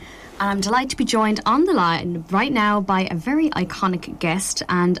And I'm delighted to be joined on the line right now by a very iconic guest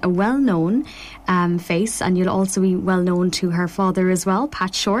and a well-known face, and you'll also be well-known to her father as well,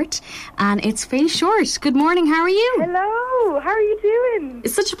 Pat Shortt. And it's Faye Shortt. Good morning, how are you? Hello, how are you doing?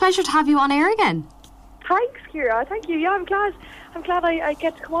 It's such a pleasure to have you on air again. Thanks, Ciara, thank you. Yeah, I'm glad I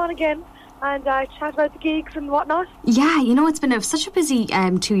get to come on again and chat about the gigs and whatnot. Yeah, you know, it's been such a busy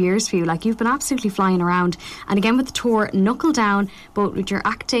 2 years for you. Like, you've been absolutely flying around. And again with the tour, knuckle down, both with your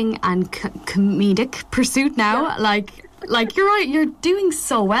acting and comedic pursuit now. Yeah. Like you're doing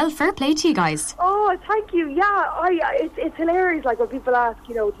so well. Fair play to you guys. Oh, thank you. Yeah, it's hilarious. Like, when people ask,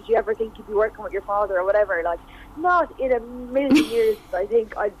 you know, did you ever think you'd be working with your father or whatever? Like, not in a million years. I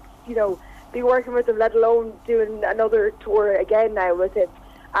think I'd, you know, be working with him, let alone doing another tour again now with him.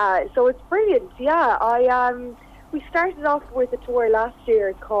 So it's brilliant. Yeah, we started off with a tour last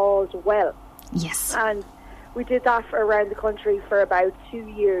year called Well. Yes. And we did that around the country for about 2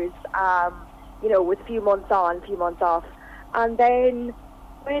 years, you know, with a few months on, a few months off. And then,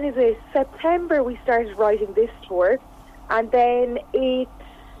 when is it? September, we started writing this tour. And then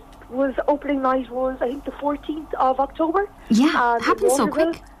opening night was, I think, the 14th of October. Yeah, it happened so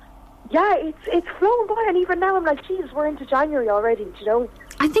quick. Yeah, it's flown by, and even now I'm like, geez, we're into January already, do you know?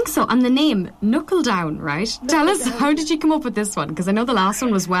 I think so. And the name, Knuckle Down, right? Tell us, how did you come up with this one? Because I know the last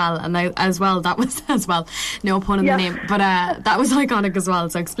one was Well, and that was as well. No pun in the name, but that was iconic as well.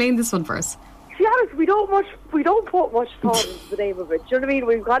 So explain this one first. To be honest, we don't put much thought into the name of it. Do you know what I mean?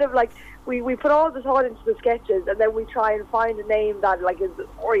 We've kind of like we put all the thought into the sketches, and then we try and find a name that like is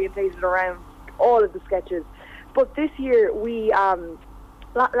orientated around all of the sketches. But this year we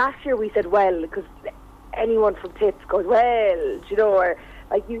last year we said Well, because anyone from Tips goes Well, do you know, or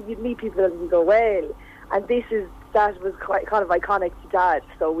like you'd meet people and you go Well, and that was quite kind of iconic to Dad,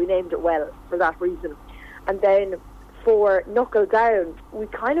 so we named it Well for that reason. And then for Knuckle Down, we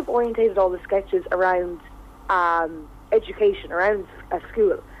kind of orientated all the sketches around education, around a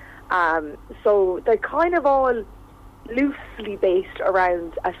school. So they're kind of all loosely based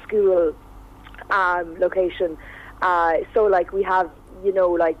around a school location. So like we have, you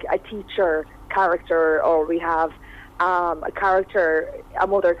know, like a teacher character, or we have a character, a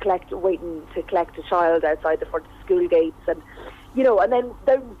mother waiting to collect a child outside the front of the school gates, and you know, and then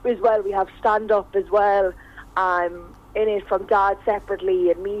as well we have stand-up as well, in it from Dad separately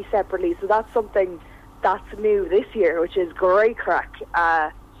and me separately. So that's something that's new this year, which is great crack.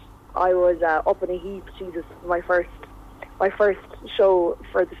 I was up in a heap. Jesus, my first show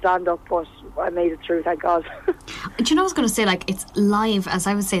for the stand-up, but I made it through, thank God. Do you know, I was going to say, like, it's live, as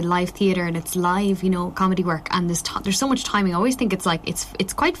I would say, live theatre, and it's live, you know, comedy work, and there's so much timing. I always think it's like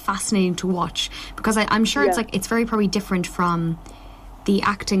it's quite fascinating to watch, because I'm sure it's like it's very probably different from the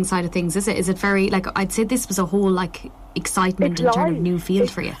acting side of things. Is it very, like, I'd say this was a whole like excitement and kind of new field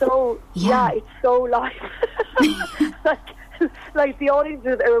for you. So yeah, it's so live. Like the audience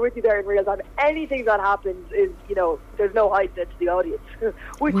are with you there in real time. Anything that happens is, you know, there's no hiding it to the audience,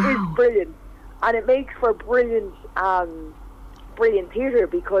 which is brilliant, and it makes for brilliant theatre,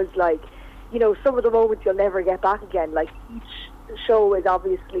 because, like, you know, some of the moments you'll never get back again. Like, each show is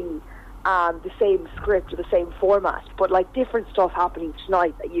obviously the same script or the same format, but like different stuff happening each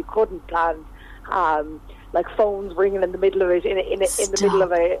night that you couldn't plan. Like phones ringing in the middle of it, in the middle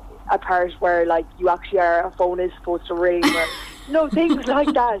of a part where like you actually a phone is supposed to ring, or things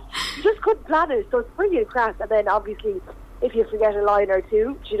like that. You just couldn't plan it, so it's brilliant crack. And then obviously, if you forget a line or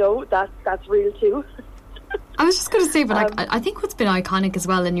two, you know, that's real too. I was just going to say, but I think what's been iconic as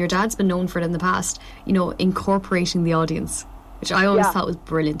well, and your dad's been known for it in the past, you know, incorporating the audience, which I always thought was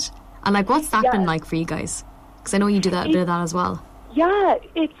brilliant. And like, what's that been like for you guys? Because I know you do a bit of that as well. Yeah,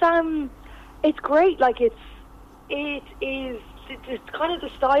 it's great. Like, it's kind of the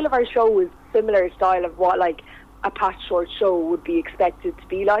style of our show is similar style of what like a Pat Shortt show would be expected to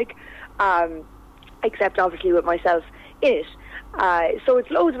be like, except obviously with myself in it. So it's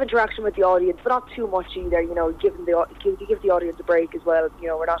loads of interaction with the audience, but not too much either. You know, give the audience a break as well. You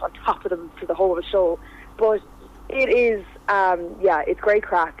know, we're not on top of them for the whole of the show, but it is it's great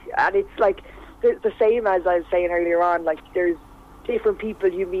crack, and it's like the same as I was saying earlier on. Like, there's different people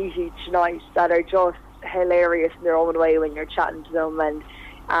you meet each night that are just hilarious in their own way when you're chatting to them and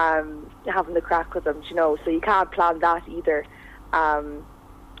having the crack with them, you know, so you can't plan that either.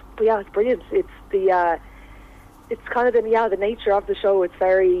 But yeah, it's brilliant. It's it's kind of the nature of the show. It's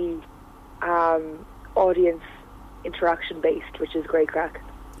very audience interaction based, which is great crack.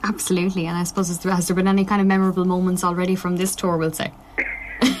 Absolutely. And I suppose, has there been any kind of memorable moments already from this tour, we'll say?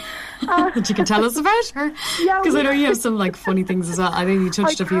 That you can tell us about her? Because I know you have some like funny things as well. I think you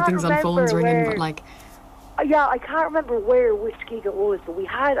touched a few things on phones ringing, but like, Yeah, I can't remember which gig it was, but we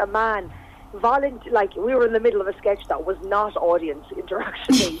had a man like we were in the middle of a sketch that was not audience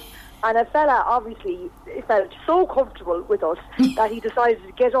interaction based, and a fella obviously felt so comfortable with us that he decided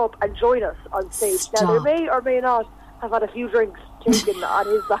to get up and join us on stage. Stop. Now, there may or may not have had a few drinks taken on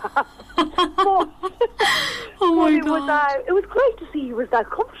his behalf. But, Oh my God. It was great to see he was that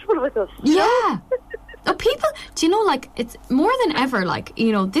comfortable with us. Yeah. People, do you know, like, it's more than ever, like,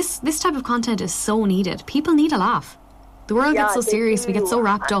 you know, this type of content is so needed. People need a laugh. The world gets so serious, we get so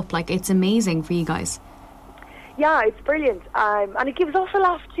wrapped up. Like, it's amazing for you guys. Yeah, it's brilliant. And it gives us a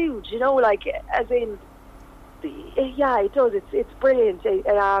laugh too, do you know, like, as in, yeah, it does. It's brilliant.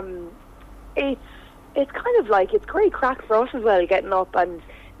 It's kind of like, it's great crack for us as well, getting up and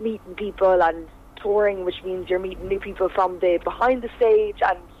meeting people and touring, which means you're meeting new people from the behind the stage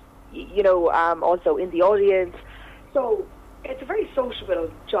and, you know, also in the audience. So it's a very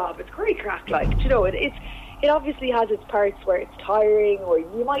sociable job. It's great crack, like, you know, it obviously has its parts where it's tiring, or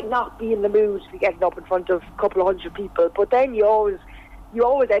you might not be in the mood to be getting up in front of a couple of hundred people, but then you always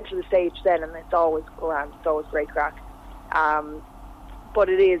enter the stage then, and it's always grand. It's always great crack. But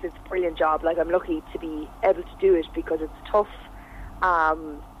it's a brilliant job. Like, I'm lucky to be able to do it because it's tough.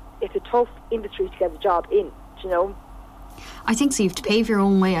 It's a tough industry to get a job in, do you know? I think so. You have to pave your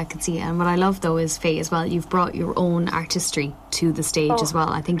own way, I can see. And what I love, though, is, Faye, as well, you've brought your own artistry to the stage as well.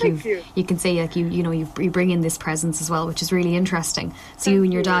 I think you can say, like, you bring in this presence as well, which is really interesting. So you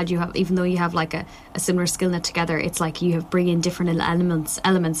and your dad, you have, even though you have like a similar skill net together, it's like you have bring in different little elements,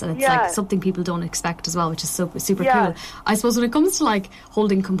 and it's like something people don't expect as well, which is super cool. I suppose when it comes to like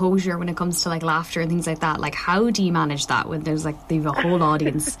holding composure, when it comes to like laughter and things like that, like, how do you manage that when there's like they have a whole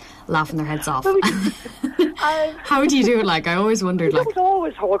audience laughing their heads off? How do you do it? Like, I always wondered, like, don't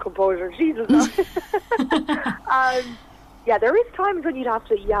always hold composure, Jesus. Yeah, there is times when you have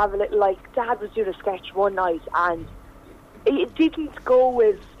a little, like, Dad was doing a sketch one night and it didn't go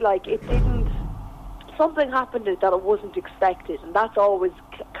as, like, something happened that it wasn't expected, and that's always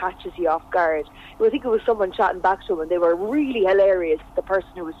catches you off guard. I think it was someone chatting back to him and they were really hilarious, the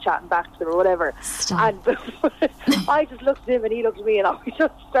person who was chatting back to them or whatever. Stop. And I just looked at him and he looked at me and I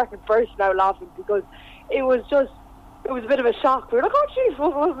just started bursting out laughing because it was a bit of a shock. We were like, oh jeez,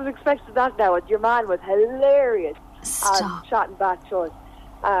 what was expecting that now? And your man was hilarious. Chatting back to us.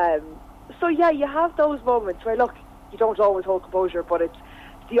 So yeah, you have those moments where, look, you don't always hold composure, but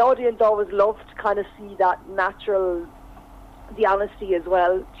the audience always love to kind of see that natural, the honesty as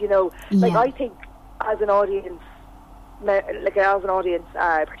well. You know, like, I think as an audience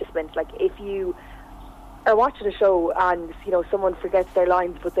participant, like, if you are watching a show and, you know, someone forgets their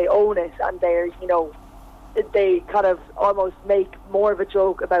lines but they own it and they're, you know, they kind of almost make more of a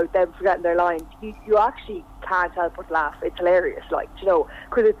joke about them forgetting their lines, you actually can't help but laugh. It's hilarious, like, you know,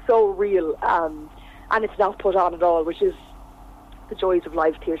 because it's so real, and it's not put on at all, which is the joys of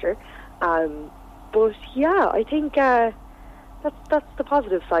live theatre. But yeah, I think that's the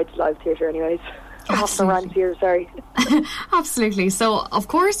positive side to live theatre anyways. Off the rant here, sorry. Absolutely. So, of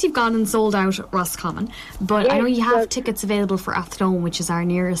course, you've gone and sold out Roscommon, but yes, I know you have tickets available for Athlone, which is our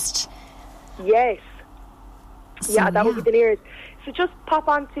nearest. Yes. So, that would be the nearest. So just pop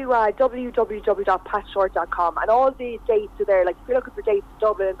on to www.patshortt.com and all the dates are there. Like, if you're looking for dates in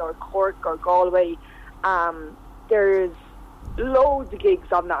Dublin or Cork or Galway, there's loads of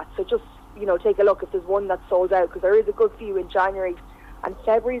gigs on that. So just, you know, take a look if there's one that's sold out, because there is a good few in January and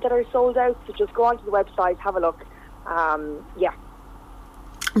February that are sold out. So just go onto the website, have a look.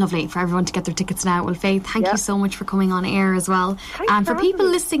 Lovely for everyone to get their tickets now. Well, Faye, thank you so much for coming on air as well. And for people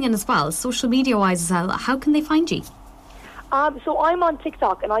listening in as well, social media wise as well, how can they find you? So I'm on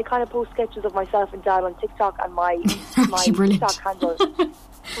TikTok and I kind of post sketches of myself and Dad on TikTok, and my TikTok handle.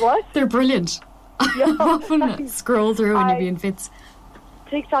 What? They're brilliant. Yeah, often scroll through and you'll be in fits.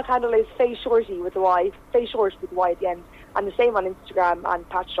 TikTok handle is Faye Shorty with a Y, Faye Shortt with a Y at the end, and the same on Instagram, and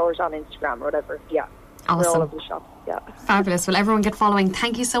Pat Shortt on Instagram or whatever. Yeah. Awesome. We're all over the shop. Yeah. Fabulous. Well, everyone get following.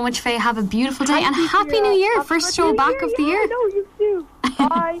 Thank you so much, Faye. Have a beautiful day and Happy New Year. First show back of the year. I know, you too.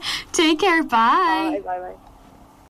 Bye. Take care. Bye. Bye.